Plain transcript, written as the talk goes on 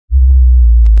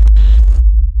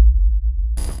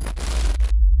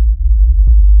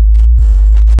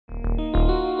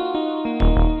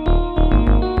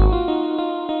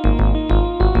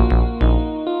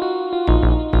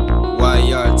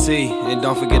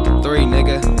don't forget the 3,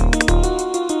 nigga.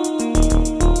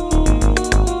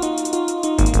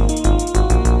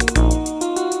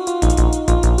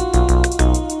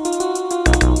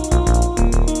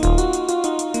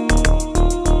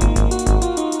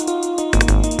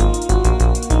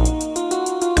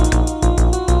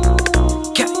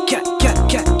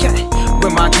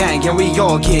 With my gang and we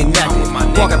all getting active.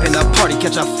 Walk up in the party,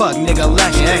 catch a fuck nigga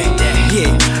lacking. Hey,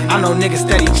 yeah, I know niggas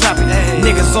steady trapping.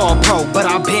 Niggas all pro, but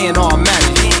I been all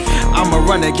magic. I'ma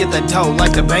run to get the dough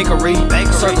like the bakery.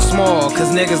 Serve the small, cause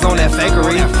niggas on that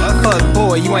fakery. Fuck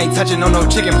boy, you ain't touching on no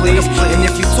chicken, please. And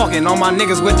if you talking on my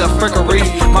niggas with the frickery,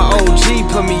 my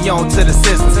OG put me on to the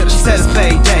system. She said it's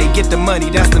payday, get the money,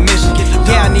 that's the mission.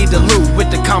 Yeah, I need the loot with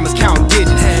the commas counting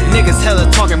digits. Niggas hella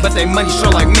talking, but they money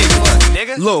short like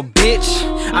midgets. Little bitch,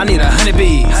 I need 100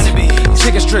 B's.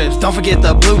 Chicken strips, don't forget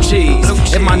the blue cheese.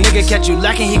 If my nigga catch you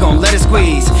lacking, he gon' let it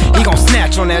squeeze. He gon'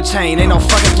 snatch on that chain, ain't no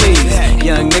fucking please.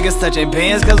 Young niggas touching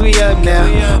bands cause we up now.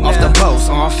 Off the boat,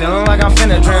 so I'm feeling like I'm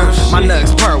finna drown. My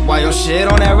nugs perk while your shit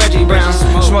on that Reggie Brown.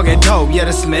 Smoking dope, yeah,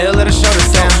 the smell of the shoulder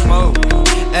sound.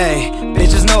 Ayy,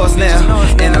 bitches know us now.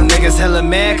 And them niggas hella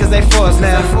mad cause they for us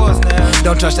now.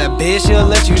 Don't trust that bitch, she'll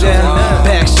let you down.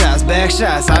 Back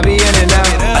shots, I be in and out.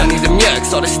 I need them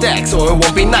yucks or the stacks or it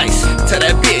won't be nice. Tell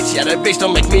that bitch, yeah, that bitch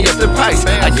don't make me up the price.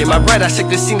 I get my bread, I shake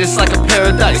the scene just like a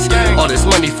paradise. All this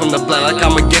money from the blood like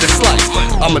I'ma get a slice.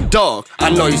 I'm a dog, I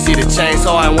know you see the chain,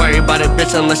 so I ain't worried about a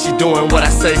bitch unless she doing what I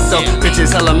say so.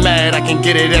 Bitches hella mad, I can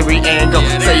get it every angle.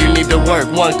 Say you need to work,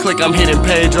 one click, I'm hitting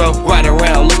Pedro. Ride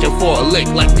around looking for a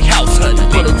lick like the house hunt.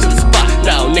 Put him to the spot,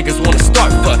 now niggas wanna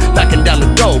start for knocking down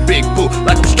the door, big boo,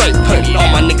 like I'm straight punting. All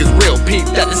my niggas real peep,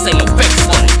 that this ain't no fake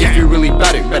stunt. If you really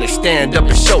bout it, better stand up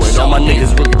and show it. All my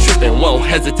niggas really trippin', won't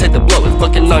hesitate to blow it.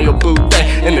 Fucking on your boo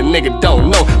thing, and the nigga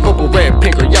don't know. Purple, red,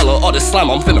 pink, or yellow, all the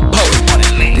slime, I'm finna pull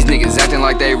it. These niggas acting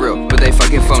like they real, but they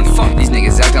fucking phony. These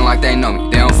niggas acting like they know me,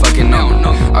 they don't fucking know me.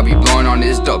 I be blowing on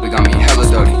this dope, it got me hella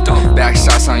dirty. Back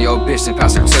shots on your bitch and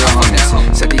pass her to the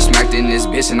homies. SethiiShmactt in this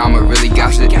bitch and I'ma really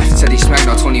gas it. SethiiShmactt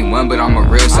on 21, but I'm a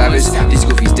real savage. These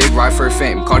goofies dig right for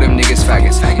fame, call them niggas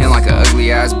faggots. And like a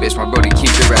ugly ass bitch, my brody keep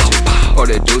it ratchet. Pour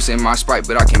the deuce in my Sprite,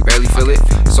 but I can barely feel it.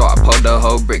 So I pulled the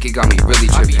whole brick, it got me really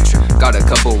trippin'. Got a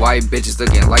couple white bitches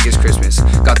looking like it's Christmas.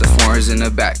 Got the foreigners in the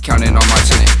back, counting on my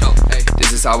chin.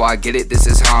 This is how I get it, this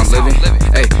is how I'm living.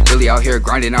 Hey, really out here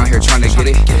grinding, out here trying to get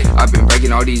it. I've been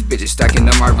breaking all these bitches, stacking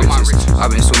up my riches.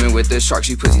 I've been swimming with the sharks,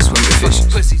 you pussy swimming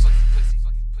fish.